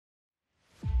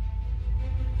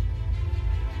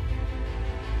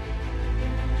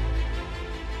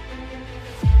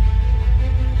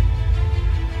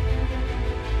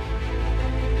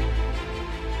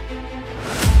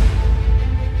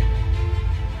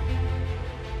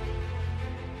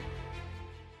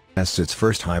tests its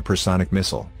first hypersonic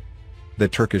missile. The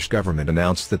Turkish government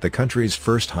announced that the country's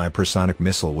first hypersonic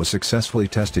missile was successfully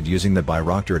tested using the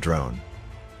Bayraktar drone.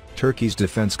 Turkey's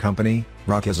defense company,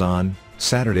 Roketsan,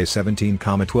 Saturday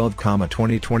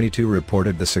 17-12-2022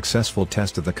 reported the successful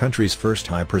test of the country's first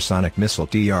hypersonic missile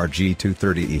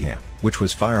TRG-230 which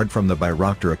was fired from the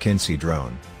Bayraktar Akinci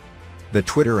drone. The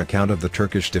Twitter account of the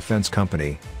Turkish defense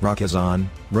company, Roketsan,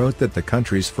 wrote that the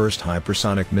country's first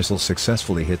hypersonic missile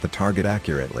successfully hit the target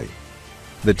accurately.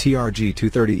 The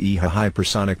TRG-230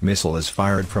 hypersonic missile is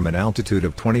fired from an altitude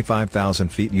of 25,000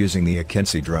 feet using the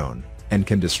Akinci drone, and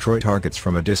can destroy targets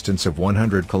from a distance of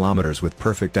 100 kilometers with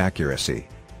perfect accuracy.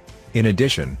 In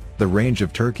addition, the range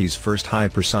of Turkey's first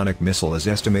hypersonic missile is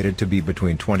estimated to be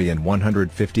between 20 and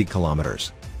 150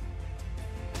 kilometers.